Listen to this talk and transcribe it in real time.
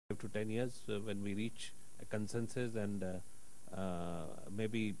to 10 years when we reach a consensus, and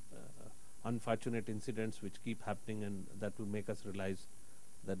maybe unfortunate incidents which keep happening, and that will make us realize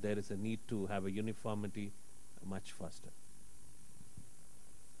that there is a need to have a uniformity much faster.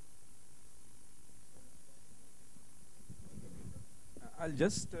 I'll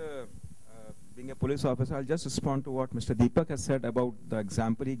just, being a police officer, I'll just respond to what Mr. Deepak has said about the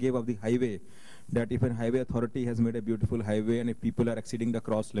example he gave of the highway, that if a highway authority has made a beautiful highway and if people are exceeding the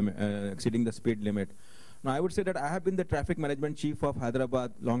cross limit, exceeding the speed limit. Now, I would say that I have been the traffic management chief of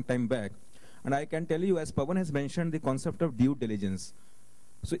Hyderabad long time back, and I can tell you, as Pavan has mentioned, the concept of due diligence.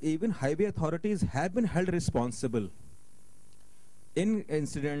 So even highway authorities have been held responsible in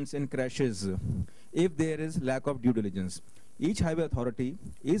incidents, in crashes, if there is lack of due diligence. Each highway authority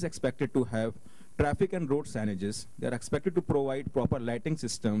is expected to have traffic and road signages. They are expected to provide proper lighting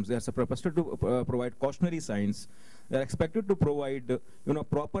systems. They are supposed to provide cautionary signs. They are expected to provide,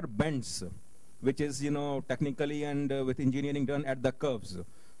 proper bends, which is, technically and with engineering done at the curves.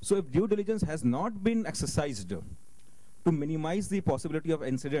 So if due diligence has not been exercised to minimize the possibility of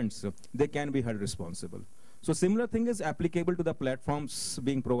incidents, they can be held responsible. So similar thing is applicable to the platforms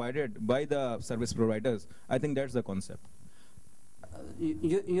being provided by the service providers. I think that's the concept.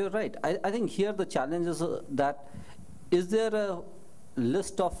 You're right. I think here the challenge is that is there a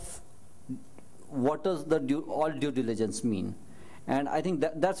list of what does the all due diligence mean? And I think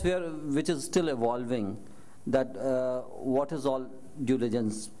that's where, which is still evolving, that what does all due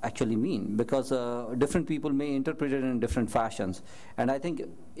diligence actually mean? Because different people may interpret it in different fashions. And I think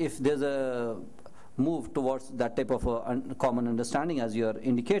if there's a move towards that type of common understanding, as you're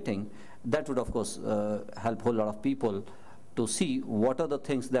indicating, that would of course help a whole lot of people to see what are the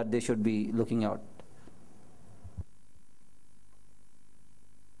things that they should be looking at.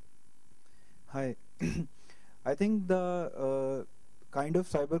 Hi. I think the kind of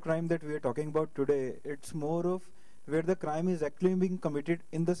cybercrime that we are talking about today, it's more of where the crime is actually being committed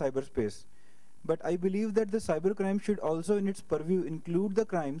in the cyberspace. But I believe that the cybercrime should also in its purview include the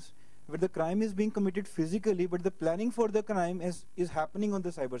crimes where the crime is being committed physically, but the planning for the crime is happening on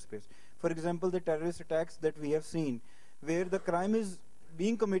the cyberspace. For example, the terrorist attacks that we have seen, where the crime is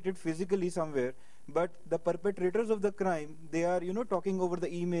being committed physically somewhere, but the perpetrators of the crime, they are talking over the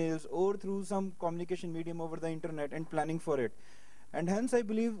emails or through some communication medium over the internet and planning for it. And hence I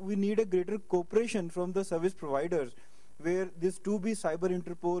believe we need a greater cooperation from the service providers, where this 2B Cyber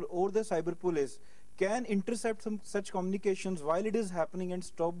Interpol or the cyber police can intercept some such communications while it is happening and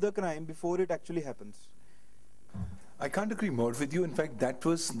stop the crime before it actually happens. I can't agree more with you. In fact, that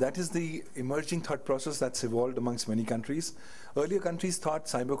is the emerging thought process that's evolved amongst many countries. Earlier countries thought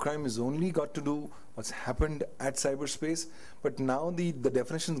cybercrime is only got to do what's happened at cyberspace, but now the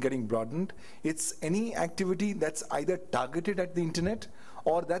definition is getting broadened. It's any activity that's either targeted at the internet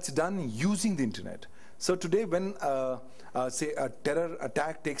or that's done using the internet. So today when, say, a terror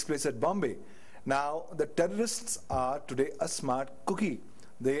attack takes place at Bombay, now the terrorists are today a smart cookie.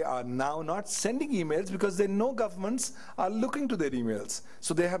 They are now not sending emails because they know governments are looking to their emails.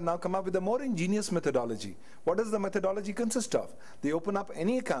 So they have now come up with a more ingenious methodology. What does the methodology consist of? They open up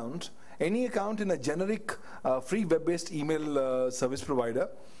any account in a generic free web-based email service provider,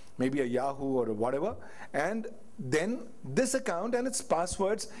 maybe a Yahoo or whatever, and then this account and its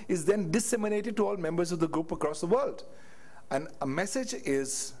passwords is then disseminated to all members of the group across the world. And a message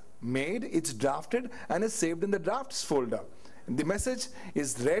is made, it's drafted, and is saved in the drafts folder. The message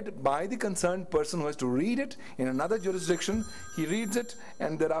is read by the concerned person who has to read it in another jurisdiction. He reads it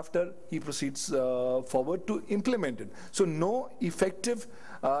and thereafter he proceeds forward to implement it. So no effective,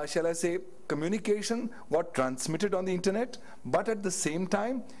 shall I say, communication got transmitted on the internet, but at the same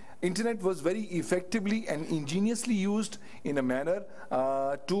time, internet was very effectively and ingeniously used in a manner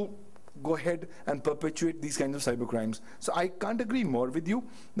to go ahead and perpetuate these kinds of cybercrimes. So I can't agree more with you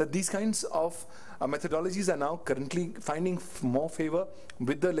that these kinds of methodologies are now currently finding more favor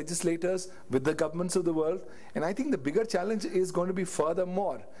with the legislators, with the governments of the world. And I think the bigger challenge is going to be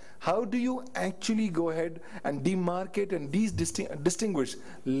furthermore. How do you actually go ahead and demarcate and distinguish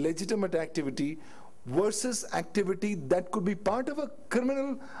legitimate activity versus activity that could be part of a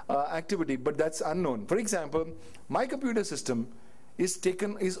criminal activity, but that's unknown? For example, my computer system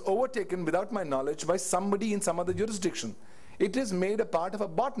is overtaken without my knowledge by somebody in some other jurisdiction. It is made a part of a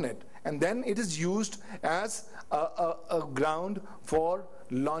botnet, and then it is used as a ground for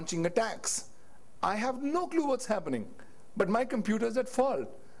launching attacks. I have no clue what's happening, but my computer is at fault.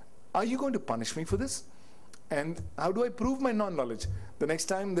 Are you going to punish me for this? And how do I prove my non-knowledge? The next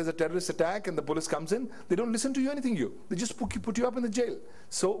time there's a terrorist attack and the police comes in, they don't listen to you anything. They just put you up in the jail.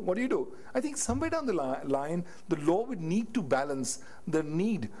 So what do? I think somewhere down the line, the law would need to balance the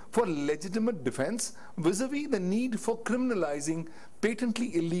need for legitimate defense vis-a-vis the need for criminalizing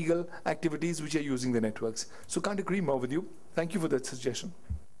patently illegal activities which are using the networks. So can't agree more with you. Thank you for that suggestion.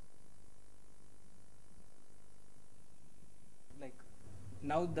 Like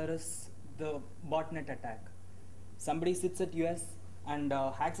now there is the botnet attack. Somebody sits at US and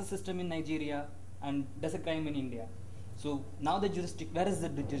hacks a system in Nigeria and does a crime in India. So now the jurisdiction, where is the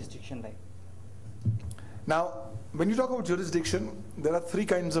jurisdiction like? Now, when you talk about jurisdiction, there are three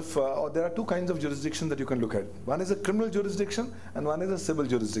kinds of, or there are two kinds of jurisdiction that you can look at. One is a criminal jurisdiction and one is a civil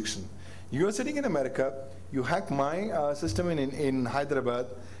jurisdiction. You are sitting in America, you hack my system in Hyderabad,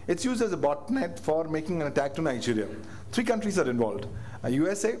 it's used as a botnet for making an attack to Nigeria. Three countries are involved,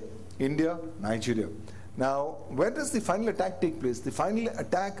 USA, India, Nigeria. Now, where does the final attack take place? The final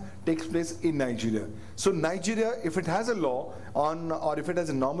attack takes place in Nigeria. So Nigeria, if it has a law on, or if it has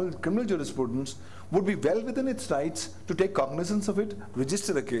a normal criminal jurisprudence, would be well within its rights to take cognizance of it,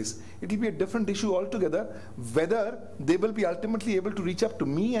 register a case. It will be a different issue altogether, whether they will be ultimately able to reach up to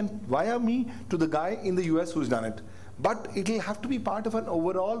me and via me to the guy in the US who's done it. But it will have to be part of an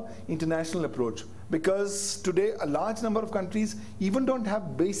overall international approach, because today a large number of countries even don't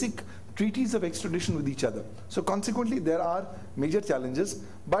have basic treaties of extradition with each other. So consequently, there are major challenges,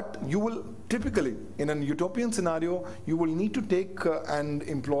 but you will typically, in an utopian scenario, you will need to take and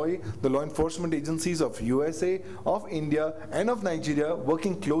employ the law enforcement agencies of USA, of India, and of Nigeria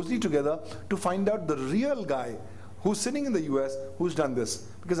working closely together to find out the real guy who's sitting in the US who's done this.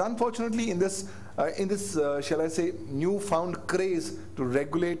 Because unfortunately, in this, shall I say, newfound craze to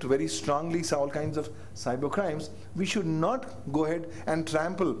regulate very strongly all kinds of cyber crimes, we should not go ahead and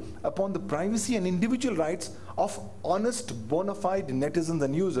trample upon the privacy and individual rights of honest, bona fide netizens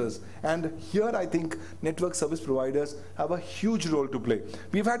and users. And here I think network service providers have a huge role to play.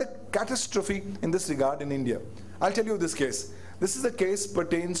 We've had a catastrophe in this regard in India. I'll tell you this case. This is a case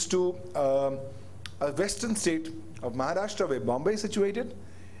pertains to a western state of Maharashtra, where Bombay is situated.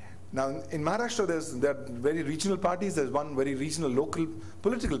 Now, in Maharashtra, there are very regional parties. There's one very regional local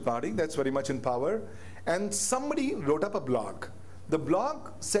political party that's very much in power. And somebody wrote up a blog. The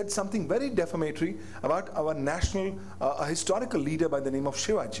blog said something very defamatory about our national, a historical leader by the name of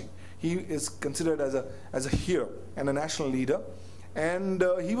Shivaji. He is considered as a hero and a national leader. And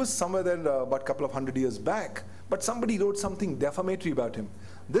he was somewhere there about a couple of 100 years back. But somebody wrote something defamatory about him.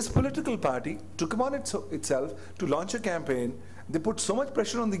 This political party took upon itself to launch a campaign. They put so much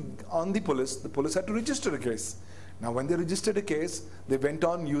pressure on the police had to register a case. Now when they registered a case, they went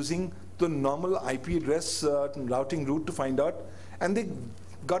on using the normal IP address routing route to find out, and they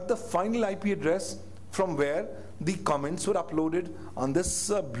got the final IP address from where the comments were uploaded on this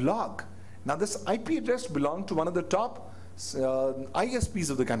blog. Now this IP address belonged to one of the top ISPs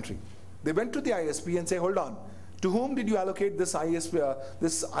of the country. They went to the ISP and say, hold on, to whom did you allocate this ISP,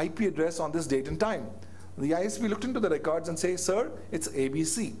 this IP address on this date and time? The ISP looked into the records and said, sir, it's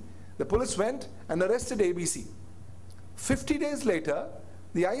ABC. The police went and arrested ABC. 50 days later,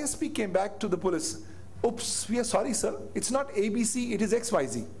 the ISP came back to the police. Oops, we are sorry, sir. It's not ABC, it is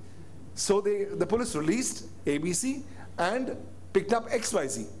XYZ. So the police released ABC and picked up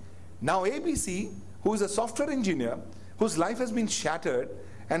XYZ. Now ABC, who is a software engineer, whose life has been shattered,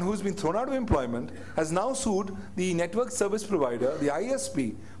 and who's been thrown out of employment, has now sued the network service provider, the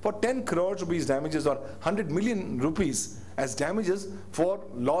ISP, for 10 crore rupees damages or 100 million rupees as damages for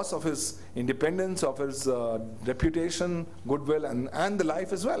loss of his independence, of his reputation, goodwill, and the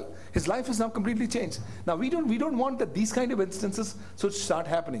life as well. His life is now completely changed. Now we don't want that these kind of instances should start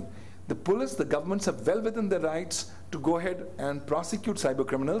happening. The police, the governments are well within their rights to go ahead and prosecute cyber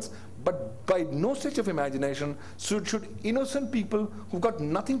criminals, but by no stretch of imagination should innocent people who've got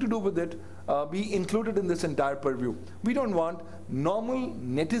nothing to do with it be included in this entire purview. We don't want normal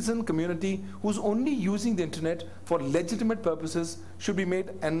netizen community who's only using the internet for legitimate purposes should be made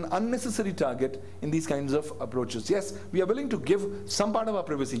an unnecessary target in these kinds of approaches. Yes, we are willing to give some part of our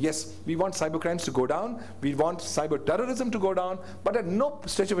privacy. Yes, we want cyber crimes to go down, we want cyber terrorism to go down, but at no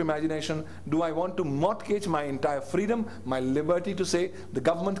stretch of imagination do I want to mortgage my entire freedom, my liberty to say the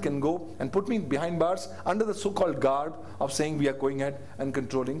government can go and put me behind bars under the so-called garb of saying we are going ahead and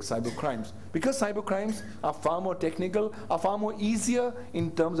controlling cyber crimes. Because cyber crimes are far more technical, are far more easier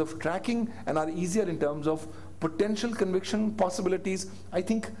in terms of tracking, and are easier in terms of potential conviction possibilities, I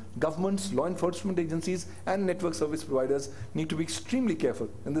think governments, law enforcement agencies, and network service providers need to be extremely careful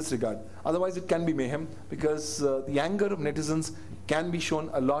in this regard. Otherwise it can be mayhem, because the anger of netizens can be shown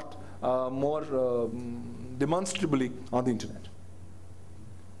a lot more demonstrably on the internet.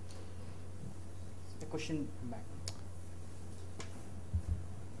 A question back.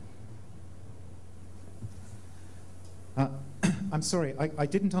 I'm sorry, I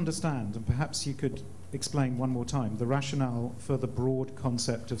didn't understand, and perhaps you could explain one more time the rationale for the broad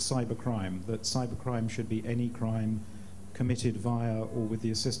concept of cybercrime, that cybercrime should be any crime committed via or with the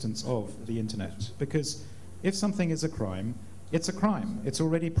assistance of the internet. Because if something is a crime, it's a crime. It's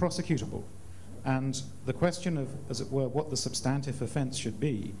already prosecutable. And the question of, as it were, what the substantive offence should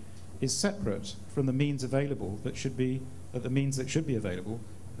be is separate from the means available that should be, the means that should be available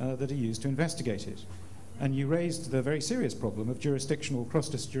that are used to investigate it. And you raised the very serious problem of jurisdictional,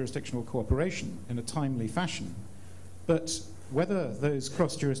 cross-jurisdictional cooperation in a timely fashion. But whether those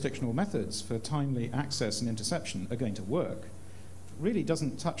cross-jurisdictional methods for timely access and interception are going to work really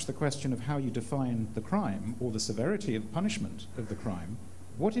doesn't touch the question of how you define the crime or the severity of punishment of the crime.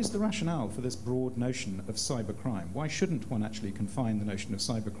 What is the rationale for this broad notion of cybercrime? Why shouldn't one actually confine the notion of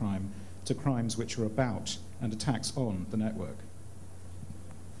cybercrime to crimes which are about and attacks on the network?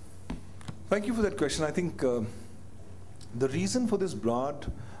 Thank you for that question. I think the reason for this broad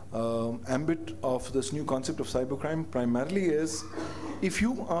ambit of this new concept of cybercrime primarily is if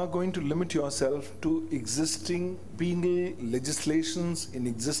you are going to limit yourself to existing penal legislations in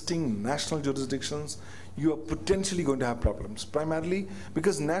existing national jurisdictions, you are potentially going to have problems, primarily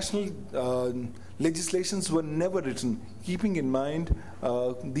because national legislations were never written keeping in mind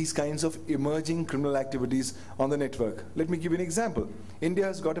these kinds of emerging criminal activities on the network. Let me give you an example. India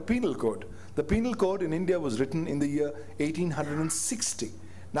has got a penal code. The penal code in India was written in the year 1860.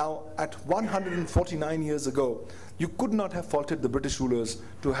 Now, at 149 years ago, you could not have faulted the British rulers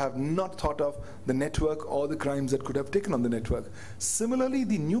to have not thought of the network or the crimes that could have taken on the network. Similarly,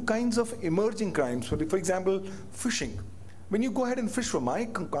 the new kinds of emerging crimes, for example, phishing. When you go ahead and fish for my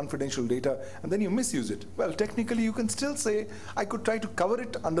confidential data and then you misuse it, well, technically you can still say, I could try to cover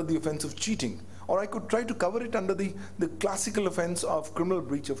it under the offense of cheating, or I could try to cover it under the classical offense of criminal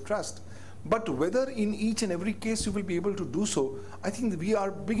breach of trust. But whether in each and every case you will be able to do so, I think we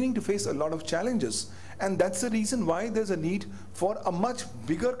are beginning to face a lot of challenges. And that's the reason why there's a need for a much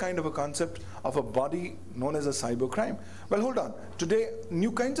bigger kind of a concept of a body known as a cybercrime. Well, hold on. Today,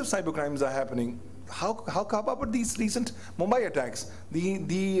 new kinds of cybercrimes are happening. How about these recent Mumbai attacks?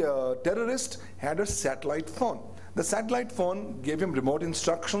 The terrorist had a satellite phone. The satellite phone gave him remote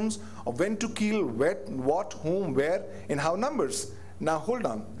instructions of when to kill, what, whom, where, in how numbers. Now hold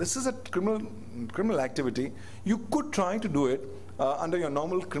on, this is a criminal activity. You could try to do it under your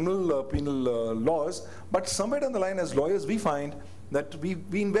normal criminal penal laws, but somewhere down the line as lawyers we find that we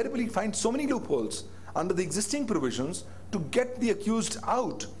invariably find so many loopholes under the existing provisions to get the accused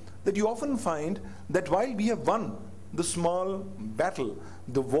out that you often find that while we have won the small battle,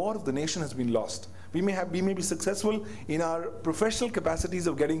 the war of the nation has been lost. We may be successful in our professional capacities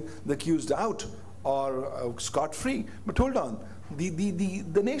of getting the accused out or scot-free, but hold on.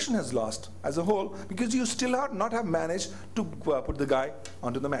 The nation has lost as a whole because you still not have managed to put the guy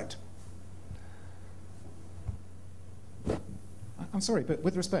onto the mat. I'm sorry, but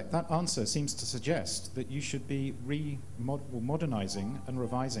with respect, that answer seems to suggest that you should be modernizing and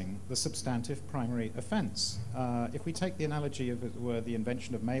revising the substantive primary offense. If we take the analogy of, as it were, the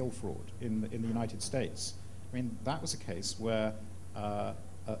invention of mail fraud in the United States, I mean, that was a case where a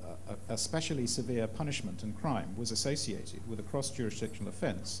especially severe punishment and crime was associated with a cross-jurisdictional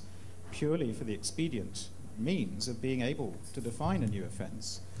offence purely for the expedient means of being able to define a new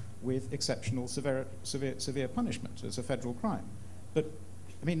offence with exceptional severe punishment as a federal crime. But,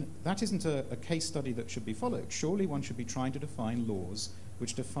 I mean, that isn't a case study that should be followed. Surely one should be trying to define laws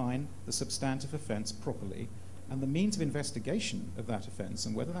which define the substantive offence properly, and the means of investigation of that offence,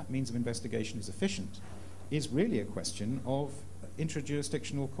 and whether that means of investigation is efficient, is really a question of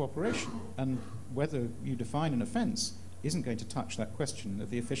intra-jurisdictional cooperation, and whether you define an offence isn't going to touch that question of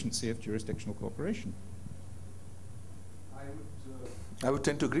the efficiency of jurisdictional cooperation. I would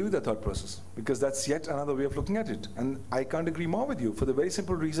tend to agree with that thought process, because that's yet another way of looking at it. And I can't agree more with you for the very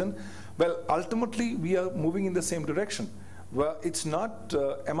simple reason, well, ultimately we are moving in the same direction. Well, it's not,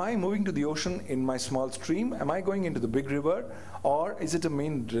 am I moving to the ocean in my small stream? Am I going into the big river? Or is it a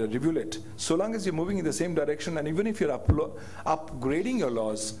main rivulet? So long as you're moving in the same direction, and even if you're upgrading your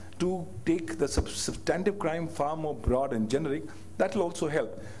laws to take the substantive crime far more broad and generic, that will also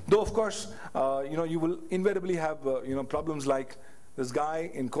help. Though, of course, you will invariably have problems like this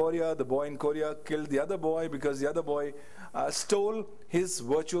guy in Korea, the boy in Korea killed the other boy because the other boy stole his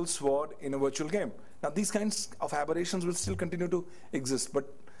virtual sword in a virtual game. Now, these kinds of aberrations will still continue to exist,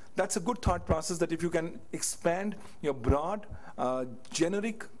 but that's a good thought process, that if you can expand your broad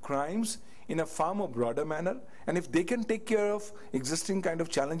generic crimes in a far more broader manner. And if they can take care of existing kind of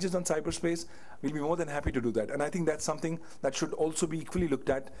challenges on cyberspace, we'll be more than happy to do that. And I think that's something that should also be equally looked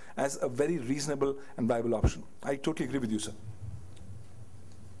at as a very reasonable and viable option. I totally agree with you, sir.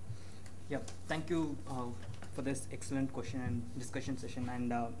 Yeah, thank you for this excellent question and discussion session.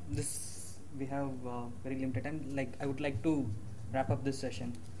 And this, we have very limited time. Like, I would like to wrap up this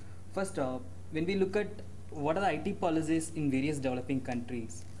session. First, when we look at what are the IT policies in various developing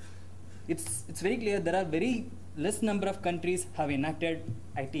countries, it's very clear there are very less number of countries have enacted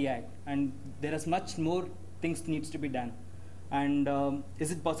IT Act, and there is much more things needs to be done. And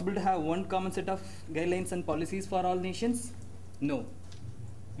is it possible to have one common set of guidelines and policies for all nations? No.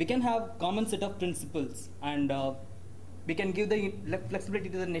 We can have common set of principles, and we can give the flexibility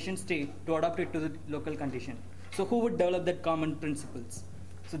to the nation state to adapt it to the local condition. So who would develop that common principles?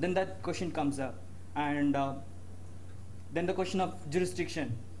 So then that question comes up. And then the question of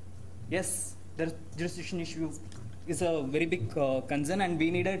jurisdiction. Yes, the jurisdiction issue is a very big concern, and we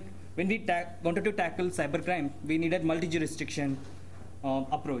needed, when we wanted to tackle cybercrime, we needed multi-jurisdiction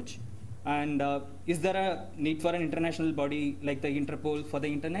approach. And is there a need for an international body like the Interpol for the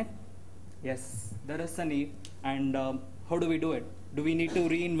internet? Yes, there is a need. And how do we do it? Do we need to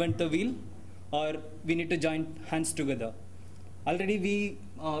reinvent the wheel, or we need to join hands together? Already we,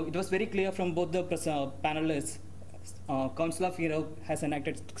 it was very clear from both the panelists, Council of Europe has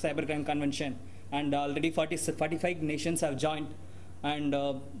enacted Cybercrime Convention, and already 45 nations have joined, and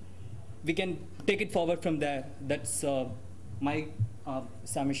we can take it forward from there. That's my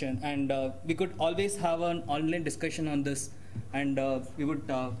submission, and we could always have an online discussion on this, and we would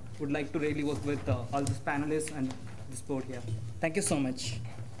like to really work with all these panelists and this board here. Thank you so much.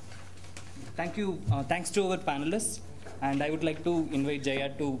 Thank you. Thanks to our panelists, and I would like to invite Jaya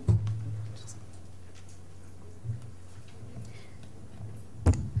to.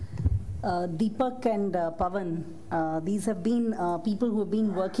 Deepak and Pavan, these have been people who have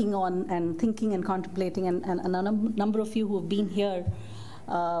been working on and thinking and contemplating, and a number of you who have been here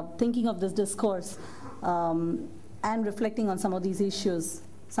thinking of this discourse and reflecting on some of these issues,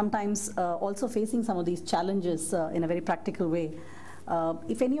 sometimes also facing some of these challenges in a very practical way.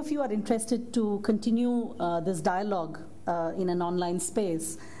 If any of you are interested to continue this dialogue in an online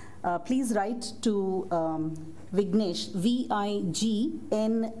space, please write to Vignesh, V-I-G-N-E-S-H,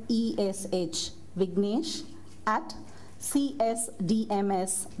 Vignesh at csdms.in.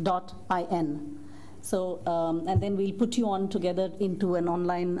 So, and then we'll put you on together into an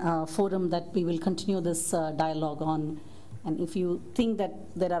online forum that we will continue this dialogue on. And if you think that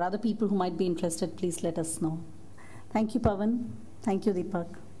there are other people who might be interested, please let us know. Thank you, Pavan. Thank you, Deepak.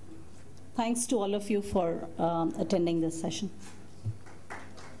 Thanks to all of you for attending this session.